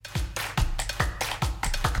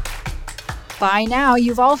By now,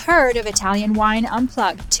 you've all heard of Italian Wine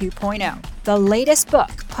Unplugged 2.0, the latest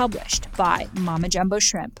book published by Mama Jumbo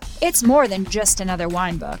Shrimp. It's more than just another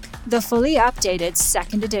wine book. The fully updated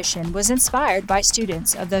second edition was inspired by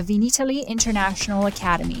students of the Vinitaly International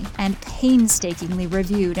Academy and painstakingly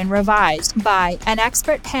reviewed and revised by an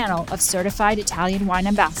expert panel of certified Italian wine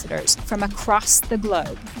ambassadors from across the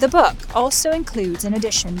globe. The book also includes an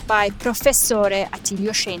edition by Professore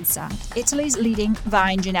Attilio Scienza, Italy's leading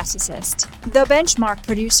vine geneticist. The benchmark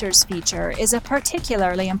producers feature is a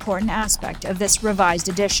particularly important aspect of this revised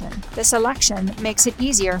edition. The selection makes it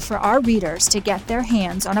easier for our readers to get their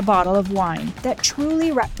hands on a bottle of wine that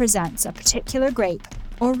truly represents a particular grape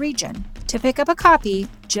or region. To pick up a copy,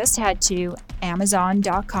 just head to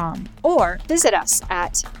Amazon.com or visit us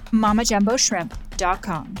at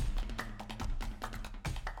mamajumboshrimp.com.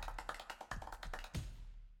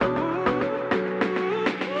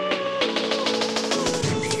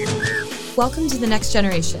 Welcome to The Next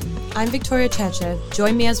Generation. I'm Victoria Cheche.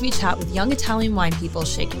 Join me as we chat with young Italian wine people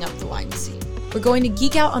shaking up the wine scene. We're going to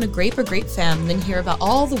geek out on a grape or grape fam, then hear about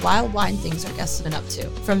all the wild wine things our guests have been up to,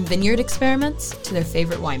 from vineyard experiments to their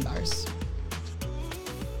favorite wine bars.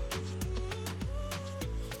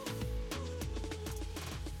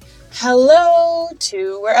 Hello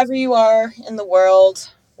to wherever you are in the world.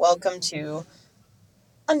 Welcome to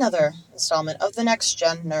another installment of The Next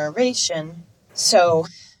Generation. So,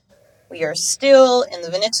 we are still in the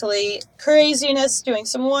Vinitaly craziness, doing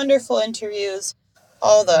some wonderful interviews,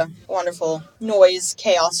 all the wonderful noise,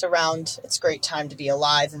 chaos around. It's a great time to be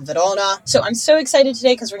alive in Verona. So I'm so excited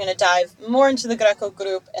today because we're going to dive more into the Greco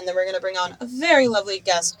group, and then we're going to bring on a very lovely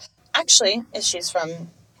guest. Actually, she's from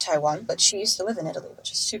Taiwan, but she used to live in Italy,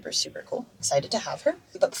 which is super, super cool. Excited to have her.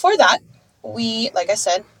 But before that, we, like I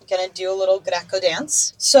said, going to do a little Greco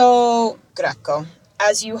dance. So, Greco,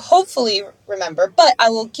 as you hopefully remember, but I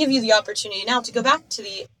will give you the opportunity now to go back to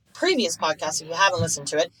the previous podcast if you haven't listened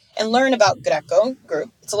to it and learn about Greco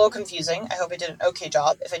group. It's a little confusing. I hope I did an okay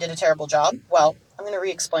job. If I did a terrible job, well, I'm going to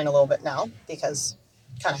re-explain a little bit now because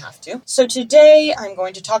I kind of have to. So today I'm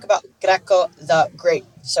going to talk about Greco the Great.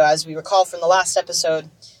 So as we recall from the last episode,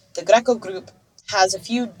 the Greco group has a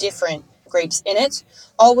few different grapes in it,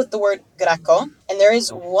 all with the word Greco. And there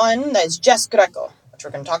is one that is just Greco, which we're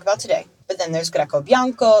going to talk about today. But then there's Greco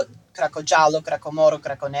Bianco, Greco Giallo, Greco Moro,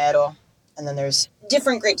 Greco Nero. And then there's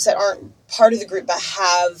different grapes that aren't part of the group but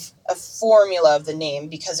have a formula of the name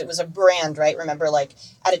because it was a brand, right? Remember, like,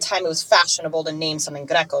 at a time it was fashionable to name something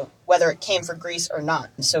Greco, whether it came from Greece or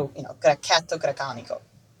not. So, Grechetto, Grecanico.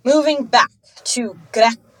 Moving back to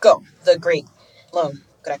Greco, the great lone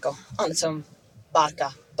Greco, on its own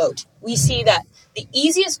barca, boat. We see that the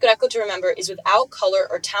easiest Greco to remember is without color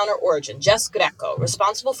or town or origin, just Greco,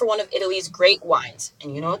 responsible for one of Italy's great wines.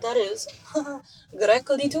 And you know what that is?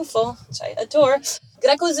 Greco di Tufo, which I adore.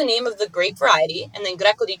 Greco is the name of the grape variety, and then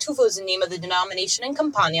Greco di Tufo is the name of the denomination in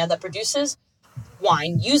Campania that produces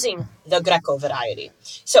wine using the Greco variety.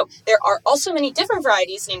 So there are also many different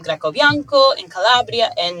varieties named Greco Bianco in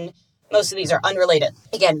Calabria, and most of these are unrelated.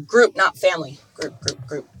 Again, group, not family. Group.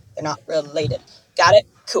 They're not related. Got it?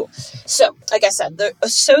 Cool. So, like I said, the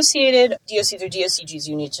associated DOCs or DOCGs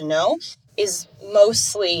you need to know is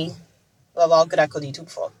mostly Greco di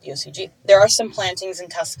Tufo, DOCG. There are some plantings in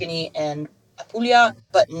Tuscany and Apulia,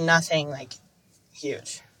 but nothing like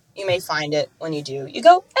huge. You may find it when you do. You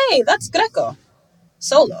go, hey, that's Greco.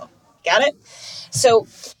 Solo. Got it? So,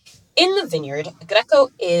 in the vineyard, Greco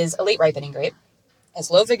is a late ripening grape,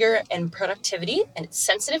 has low vigor and productivity, and it's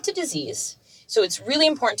sensitive to disease. So it's really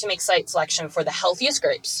important to make site selection for the healthiest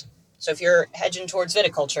grapes. So if you're hedging towards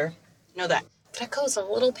viticulture, know that Greco is a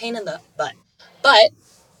little pain in the butt, but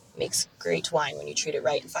makes great wine when you treat it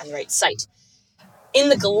right and find the right site. In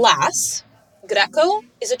the glass, Greco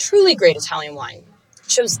is a truly great Italian wine. It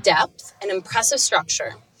shows depth and impressive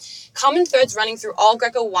structure. Common threads running through all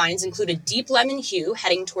Greco wines include a deep lemon hue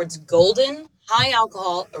heading towards golden, high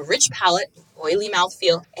alcohol, a rich palate, oily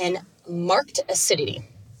mouthfeel, and marked acidity.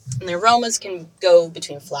 And the aromas can go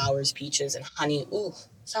between flowers, peaches, and honey. Ooh,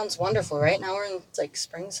 sounds wonderful, right? Now we're in,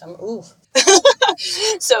 spring, summer. Ooh.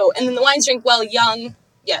 So, and then the wines drink well young,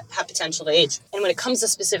 yet have potential to age. And when it comes to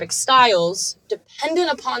specific styles,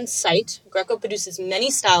 dependent upon site, Greco produces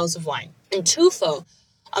many styles of wine. In Tufo,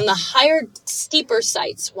 on the higher, steeper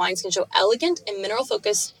sites, wines can show elegant and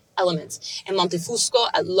mineral-focused elements. And Montefusco,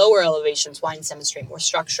 at lower elevations, wines demonstrate more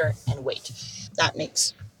structure and weight. That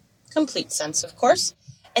makes complete sense, of course.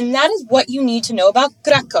 And that is what you need to know about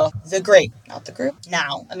Greco, the grape, not the group.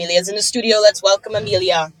 Now, Emilia's in the studio. Let's welcome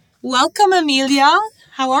Emilia. Welcome, Emilia.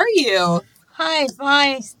 How are you? Hi,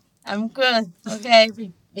 fine. I'm good. Okay.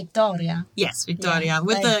 Victoria. Yes, Victoria. Yeah,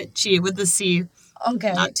 with the C,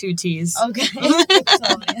 Okay. not two T's. Okay.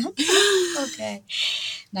 Victoria. Okay.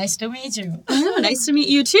 Nice to meet you. Oh, nice to meet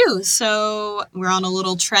you too. So we're on a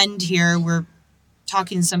little trend here. We're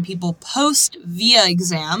talking to some people post VIA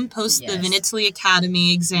exam, post the Yes. Vinitaly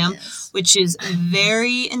Academy exam, Yes. which is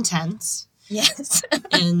very intense. Yes.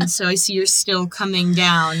 And so I see you're still coming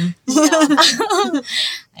down. I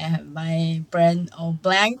have my brain all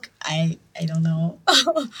blank. I don't know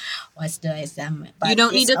what's the exam. But You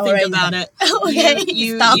don't need it's to think already about done. it. Okay,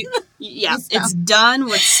 You, it's done. yeah, It's it's done.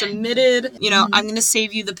 What's submitted. You know, I'm going to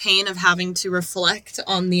save you the pain of having to reflect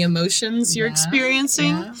on the emotions you're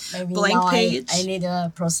experiencing. Yeah. Maybe Blank now page. I need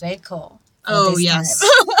a Prosecco. Oh, this yes.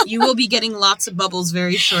 time. You will be getting lots of bubbles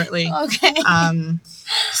very shortly. Okay.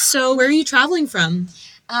 So where are you traveling from?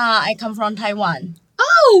 I come from Taiwan.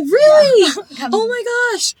 Oh, really? Yeah. Oh my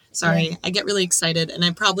gosh. Sorry, I get really excited, and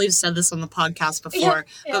I probably have said this on the podcast before,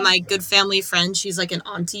 Yeah. but my good family friend, she's like an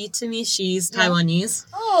auntie to me. She's Taiwanese.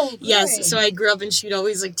 Oh, great. Yes, so I grew up and she'd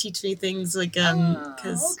always like teach me things like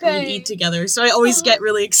because okay. we'd eat together. So I always get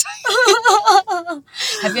really excited.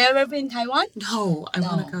 Have you ever been Taiwan? No, I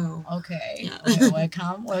want to go. Okay. Yeah. Okay,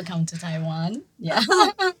 welcome to Taiwan. Yeah.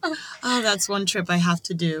 Oh, that's one trip I have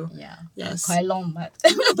to do. Yeah. Yes. Quite long, but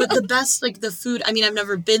But the best, like the food, I mean, I've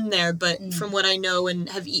never been there, but from what I know and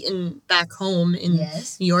have eaten back home in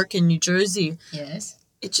Yes. New York and New Jersey, yes.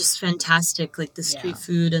 it's just fantastic. Like the street Yeah.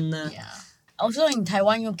 food and the... Yeah. Also in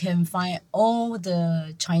Taiwan, you can find all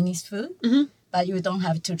the Chinese food, but you don't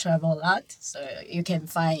have to travel a lot. So you can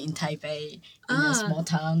find in Taipei, in a small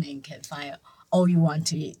town, and you can find all you want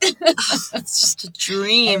to eat. It's just a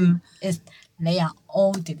dream. They are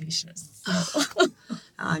all delicious. So.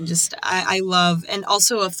 I love, and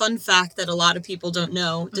also a fun fact that a lot of people don't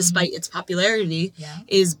know, despite its popularity,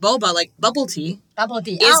 is boba, like bubble tea, Bubble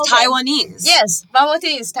tea is okay. Taiwanese. Yes, bubble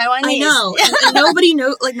tea is Taiwanese. I know. And nobody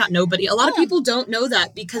know, like not nobody. A lot of people don't know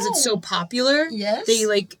that because it's so popular. Yes. They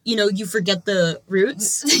like, you forget the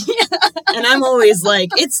roots. And I'm always like,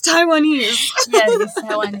 it's Taiwanese. Yes, it's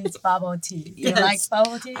Taiwanese bubble tea. You like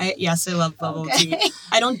bubble tea? Yes, I love bubble tea.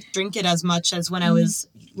 I don't drink it as much as when I was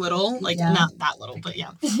little, like not that little, but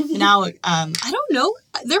yeah. Now, I don't know.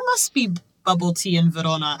 There must be bubble tea in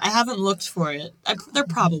Verona. I haven't looked for it. There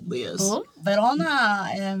probably is. Oh, Verona,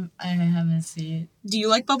 I haven't seen it. Do you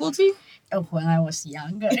like bubble tea? Oh, when I was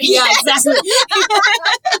younger. Yeah, exactly.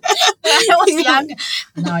 When I was younger.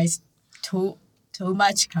 Now it's too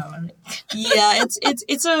much caloric. Yeah,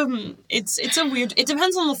 it's a weird. It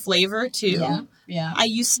depends on the flavor too. Yeah. I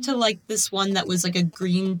used to like this one that was like a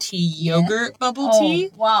green tea yogurt bubble tea.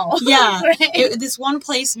 Wow. Yeah, this one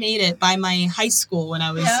place made it by my high school when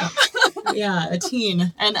I was a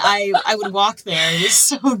teen, and I would walk there. It was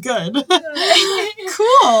so good.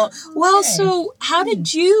 Cool. Well, so how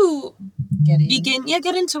did you get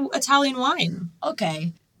into Italian wine?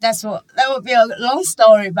 Okay. That would be a long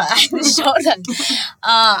story, but I will shorten.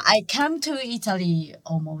 I came to Italy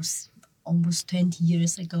almost 20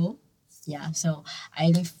 years ago. Yeah, so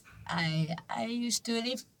I used to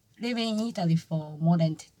live in Italy for more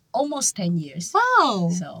than almost 10 years.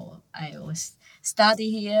 Wow. So I was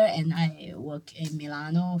study here and I work in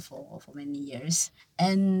Milano for many years.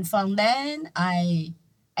 And from then I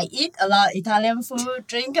eat a lot of Italian food,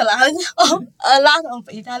 drink a lot of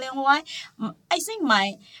Italian wine. I think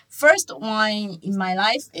my first wine in my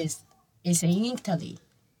life is in Italy.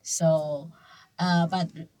 So,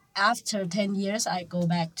 but after 10 years, I go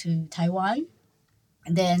back to Taiwan.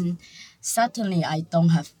 And then suddenly I don't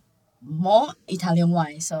have more Italian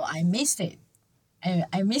wine, so I missed it.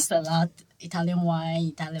 I missed a lot Italian wine,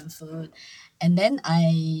 Italian food. And then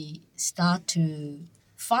I start to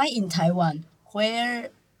find in Taiwan where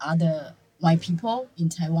are the white people in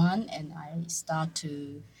Taiwan, and I start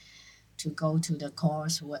to go to the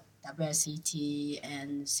course with WSET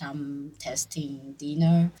and some testing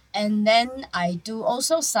dinner. And then I do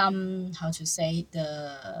also some,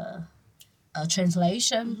 the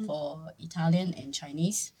translation for Italian and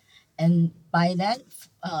Chinese. And by that,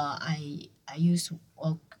 I used to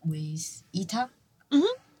work with ITA.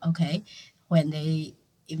 Okay, when they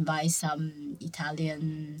invite some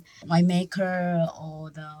Italian winemaker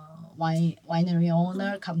or the winery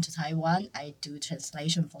owner come to Taiwan, I do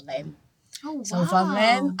translation for them. Oh, wow. So from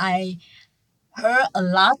them, I heard a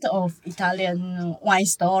lot of Italian wine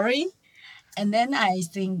story. And then I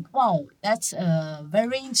think, wow, that's a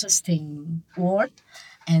very interesting word.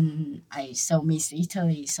 And I so miss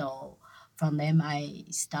Italy. So from them, I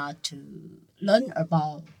start to learn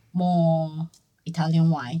about more Italian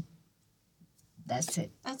wine. That's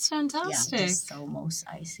it. That's fantastic. Yeah, that's almost,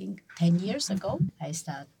 I think, 10 years ago, I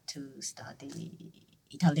start to study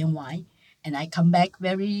Italian wine, and I come back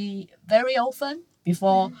very very often.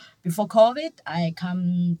 Before COVID, I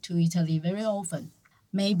come to Italy very often.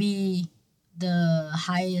 Maybe the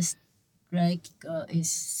highest rate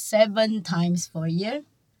is 7 times per year.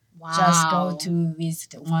 Wow. Just go to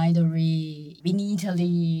visit winery in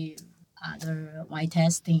Italy, other wine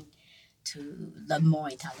tasting to learn more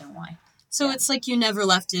Italian wine. So it's like you never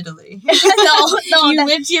left Italy. no, You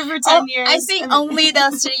lived here for 10 years. I think only the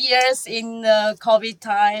 3 years in the COVID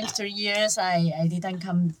time, 3 years, I didn't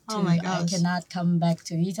come to, Oh my I gosh. cannot come back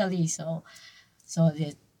to Italy. So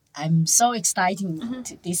I'm so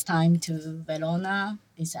excited this time to Verona.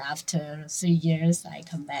 It's after 3 years I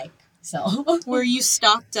come back. So Were you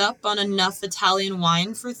stocked up on enough Italian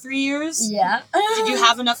wine for 3 years? yeah. Did you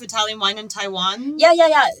have enough Italian wine in Taiwan? Yeah.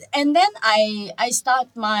 And then I start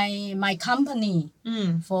my company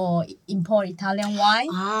for import Italian wine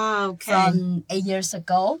Ah, okay. from 8 years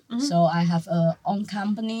ago. So I have a own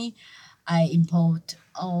company. I import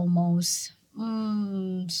almost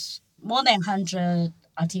more than 100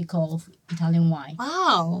 articles of Italian wine.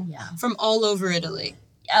 Wow. Yeah. From all over Italy.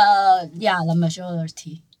 The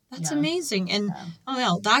majority. That's Yeah. amazing. And, oh,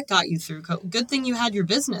 well, that got you through COVID. Good thing you had your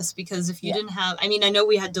business, because if you didn't have, I mean, I know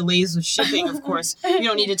we had delays with shipping, of course. We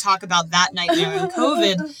don't need to talk about that nightmare in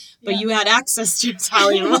COVID, but you had access to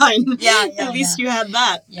Italian wine. At least you had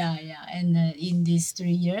that. Yeah. And in these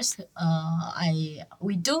 3 years,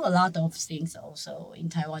 we do a lot of things also in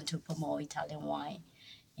Taiwan to promote Italian wine.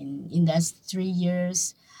 In those 3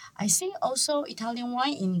 years, I think also Italian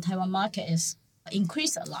wine in Taiwan market is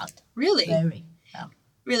increased a lot. Really? Very. Yeah.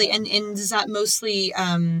 Really? And is that mostly,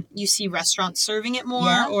 you see restaurants serving it more?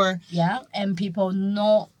 Yeah. Or Yeah, and people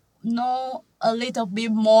know a little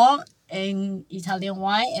bit more in Italian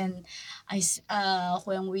wine, and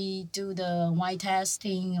when we do the wine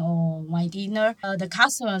tasting or wine dinner, the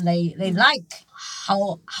customer they like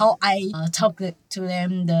how I talk to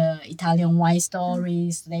them the Italian wine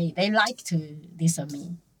stories. They like to listen to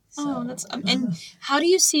me. So, that's and how do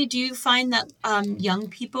you find that young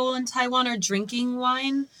people in Taiwan are drinking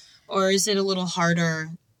wine, or is it a little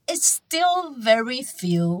harder? it's still very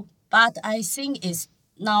few, but I think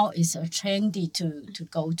now it's a trendy to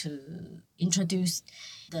go to introduce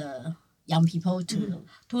the young people to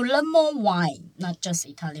learn more wine, not just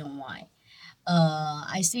Italian wine.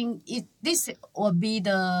 I think this will be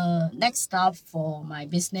the next step for my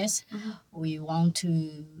business. We want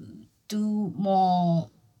to do more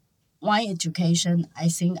wine education. I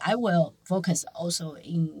think I will focus also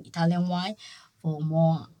in Italian wine for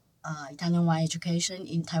more Italian wine education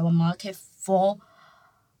in Taiwan market for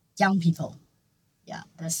young people. Yeah,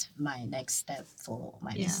 that's my next step for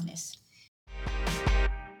my business.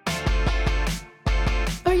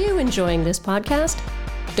 Are you enjoying this podcast?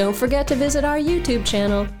 Don't forget to visit our YouTube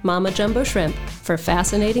channel, Mama Jumbo Shrimp, for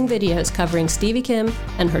fascinating videos covering Stevie Kim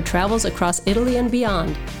and her travels across Italy and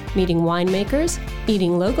beyond, meeting winemakers,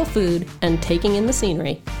 eating local food, and taking in the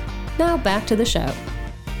scenery. Now back to the show.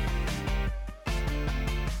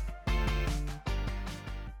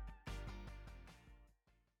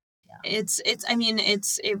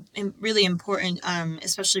 It's really important,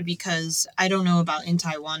 especially because I don't know about in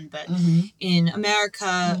Taiwan, but in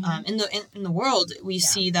America, in the world, we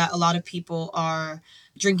see that a lot of people are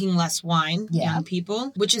drinking less wine, young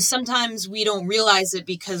people, which is sometimes we don't realize it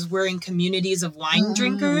because we're in communities of wine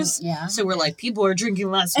drinkers. Yeah. So we're like, people are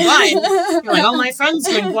drinking less wine. You're like, all my friends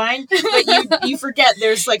drink wine. But you forget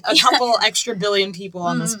there's like a couple extra billion people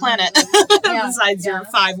on this planet besides your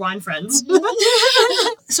 5 wine friends.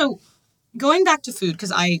 So going back to food,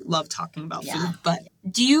 because I love talking about food, but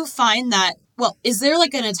do you find that, is there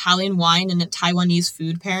like an Italian wine and a Taiwanese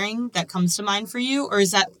food pairing that comes to mind for you? Or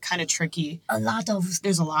is that kind of tricky?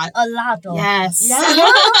 There's a lot. Yes.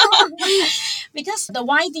 Yeah. Because the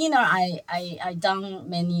wine dinner, I done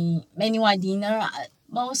many wine dinner.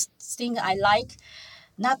 Most thing I like,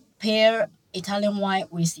 not pair Italian wine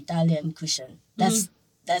with Italian cuisine. That's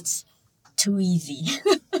too easy.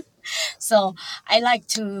 So I like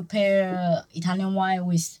to pair Italian wine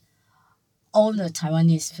with all the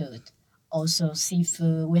Taiwanese food. Also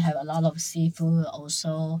seafood. We have a lot of seafood.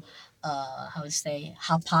 Also,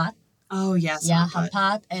 hot pot. Oh, yes. Yeah, hot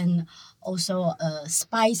pot. And also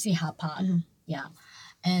spicy hot pot. Yeah.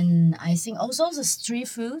 And I think also the street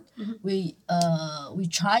food, we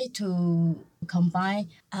try to combine.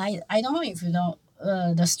 I don't know if you know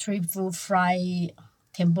the street food fry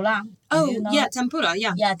tempura. Tempura,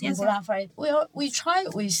 yeah. Yeah, tempura fried. We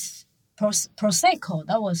tried with prosecco.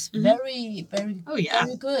 That was very, very,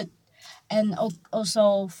 very good. And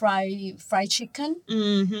also fried chicken.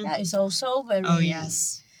 Yeah, it's also very. Oh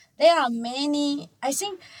yes. there are many. I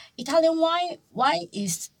think Italian wine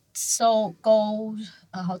is so go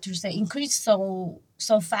how to say increase so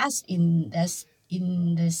fast in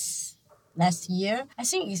this last year. I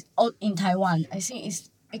think it's all in Taiwan. I think it's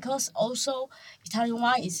because also Italian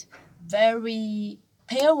wine is very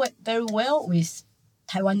very well with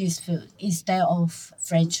Taiwanese food instead of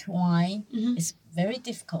French wine. It's very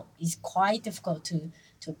difficult. It's quite difficult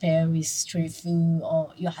to pair with street food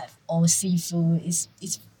or you have all seafood.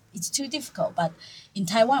 It's too difficult. But in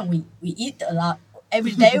Taiwan, we eat a lot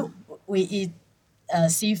every day. We eat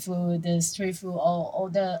seafood, the street food, or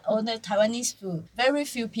the Taiwanese food. Very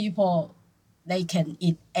few people they can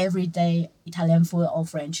eat every day Italian food or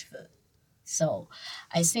French food. So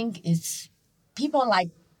I think it's people like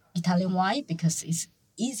Italian wine because it's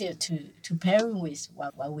easier to pair with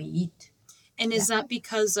what we eat. And is that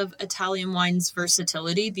because of Italian wine's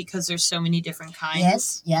versatility? Because there's so many different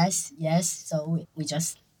kinds? Yes. So we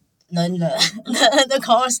just learn the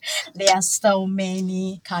course. There are so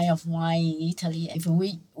many kind of wine in Italy. If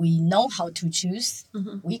we know how to choose,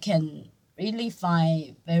 we can really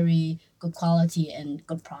find very good quality and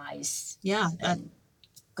good price. Yeah. And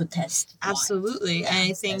good taste. Absolutely. Wine.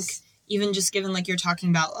 And I think even just given like you're talking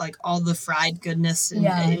about like all the fried goodness in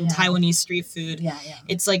Yeah. Taiwanese street food,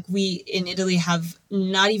 it's like we in Italy have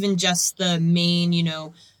not even just the main,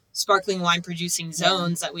 sparkling wine producing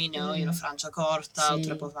zones that we know, Franciacorta,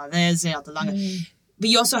 Treppo Pavese, Alta Langa. But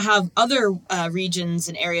you also have other regions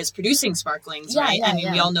and areas producing sparklings, right? I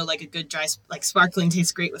mean, we all know like a good dry, like sparkling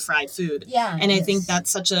tastes great with fried food. Yeah. And I think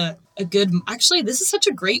that's such a good, actually, this is such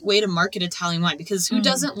a great way to market Italian wine because who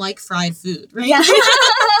doesn't like fried food, right? Yeah.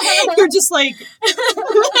 You're just like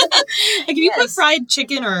if you put fried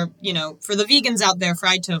chicken or, for the vegans out there,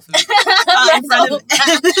 fried tofu in front of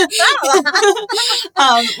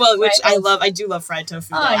which I do love fried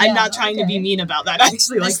tofu. I'm not trying to be mean about that. I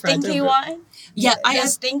actually like fried tofu. Wine? Yeah, the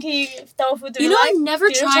stinky tofu. I've never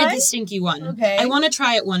tried the stinky one. Okay. I want to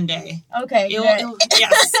try it one day. Okay.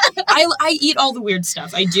 Yes. I eat all the weird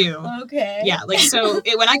stuff. I do. Okay. Yeah, like so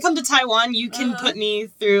when I come to Taiwan, you can put me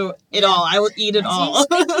through it all. I will eat it all.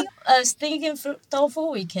 Stinky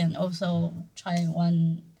tofu, we can also try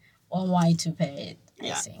one wine to pair it.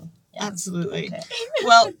 I think. Yeah. Absolutely. Okay.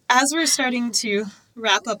 Well, as we're starting to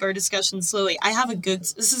wrap up our discussion slowly, I have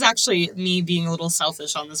this is actually me being a little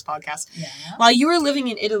selfish on this podcast. Yeah. While you were living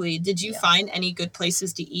in Italy, did you find any good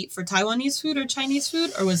places to eat for Taiwanese food or Chinese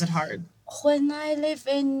food, or was it hard? When I live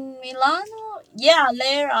in Milano,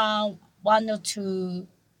 there are one or two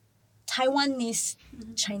Taiwanese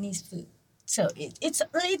Chinese food. So it's a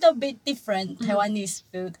little bit different Taiwanese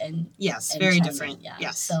food and very Chinese, different. Yeah.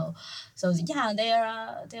 Yes. So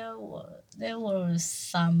there were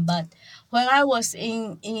some, but when I was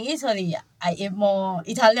in Italy, I eat more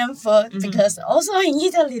Italian food because also in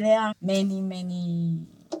Italy there are many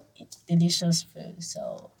delicious food.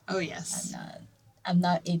 So yes. I'm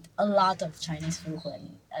not eat a lot of Chinese food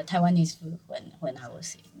Taiwanese food when I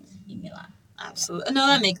was in Milan. Absolutely. No,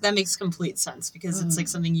 that makes complete sense because it's like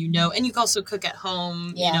something and you can also cook at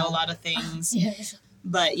home, a lot of things. Yes.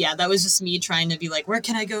 But that was just me trying to be like, where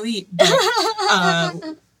can I go eat? But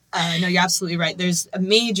no, you're absolutely right. There's a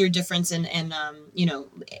major difference in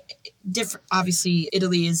different. Obviously,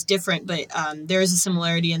 Italy is different, but there is a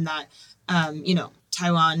similarity in that,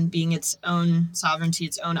 Taiwan being its own sovereignty,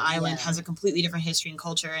 its own island, has a completely different history and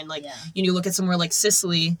culture. And you look at somewhere like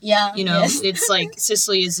Sicily, it's like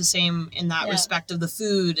Sicily is the same in that respect of the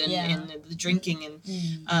food and the drinking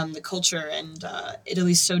and the culture. And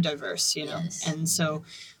Italy's so diverse, and so.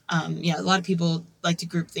 A lot of people like to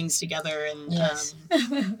group things together, and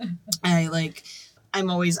I'm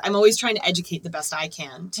always trying to educate the best I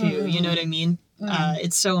can too. You know what I mean?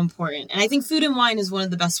 It's so important, and I think food and wine is one of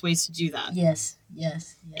the best ways to do that. Yes.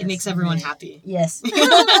 It makes everyone happy. Yes.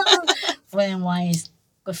 Food and wine is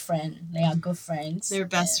good friend. They are good friends. They're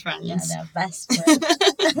best friends. Yeah, they're best friends.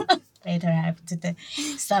 Later, I have to take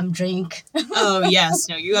some drink. Oh yes,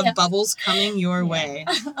 no, you have bubbles coming your way.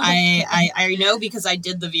 I know because I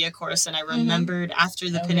did the Via course and I remembered after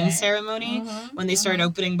the pinning ceremony when they started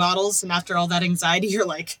opening bottles, and after all that anxiety, you're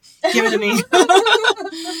like, give it to me.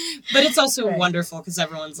 But it's also wonderful because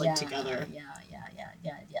everyone's together. Yeah.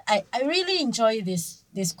 I really enjoy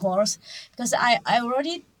this course because I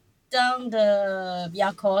already done the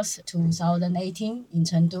Via course 2018 in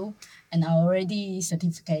Chunju, and I already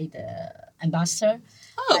certificate ambassador.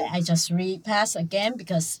 I just repass again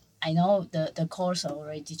because I know the course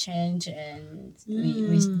already changed and we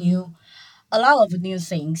knew a lot of new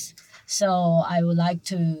things. So I would like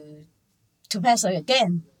to pass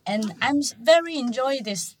again, and I'm very enjoy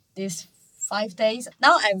this 5 days.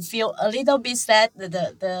 Now I feel a little bit sad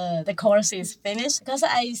that the course is finished, because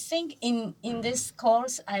I think in this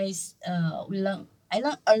course I learn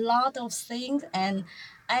a lot of things, and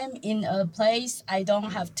I'm in a place I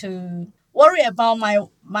don't have to worry about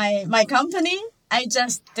my company. I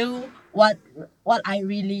just do what I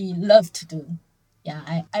really love to do.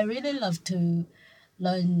 Yeah, I really love to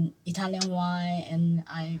learn Italian wine, and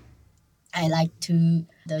I like to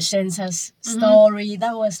the Shensa's story.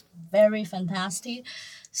 That was very fantastic.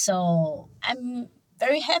 So I'm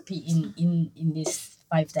very happy in these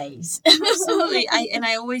 5 days. Absolutely.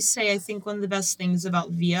 I always say I think one of the best things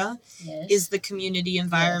about VIA Yes. is the community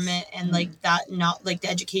environment Yes. and like that, not like the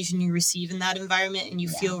education you receive in that environment, and you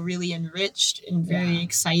feel really enriched and very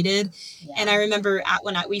excited. Yeah. And I remember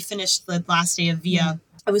when we finished the last day of VIA,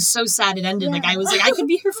 I was so sad it ended. Like I was like, I could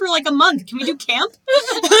be here for like a month. Can we do camp?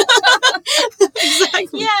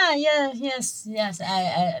 Exactly. Yes.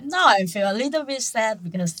 I now I feel a little bit sad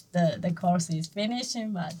because the course is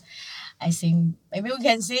finishing, but I think maybe we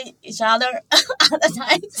can see each other other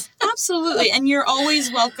times. Absolutely. And you're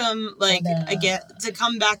always welcome, like, again, to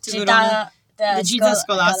come back to Verona. The Gita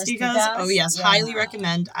Scholasticas. Oh, yes. Yeah. Highly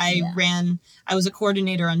recommend. I was a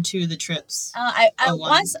coordinator on 2 of the trips.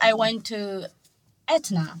 Once I went to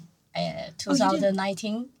Etna,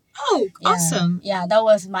 2019. Oh, awesome. Yeah, that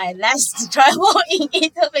was my last travel in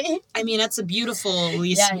Italy. I mean, that's a beautiful, at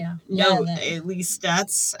least, at least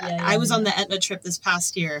that's, I was on the Etna trip this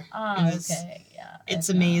past year. Okay. Yeah. It's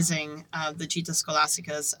amazing, the Gita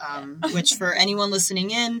Scholasticas, which for anyone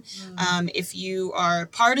listening in, if you are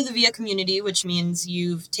part of the VIA community, which means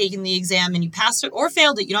you've taken the exam and you passed it or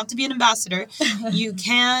failed it, you don't have to be an ambassador, you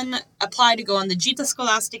can apply to go on the Gita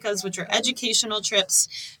Scholasticas, which are educational trips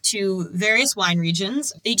to various wine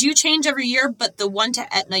regions. They do change every year, but the one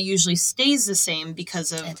to Etna usually stays the same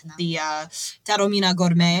because of the Taormina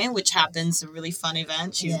Gourmet, which happens, a really fun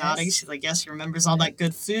event. She's nodding. She's like, yes, she remembers all that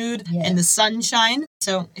good food and the sunshine.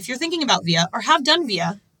 So if you're thinking about VIA or have done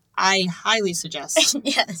VIA, I highly suggest.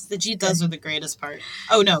 Yes. The Gitas are the greatest part.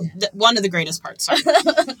 Oh, no. One of the greatest parts. Sorry.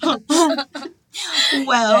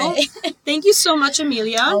 Well, thank you so much,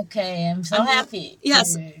 Emilia. Okay, I'm so happy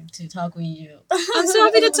to talk with you. I'm so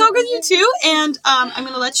happy to talk with you too. And I'm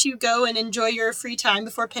going to let you go and enjoy your free time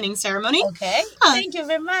before pinning ceremony. Okay. Thank you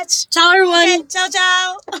very much. Ciao, everyone. Okay, ciao,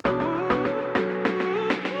 ciao.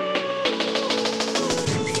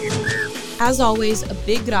 As always, a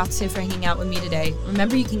big grazie for hanging out with me today.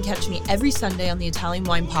 Remember, you can catch me every Sunday on the Italian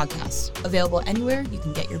Wine Podcast, available anywhere you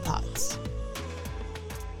can get your pods.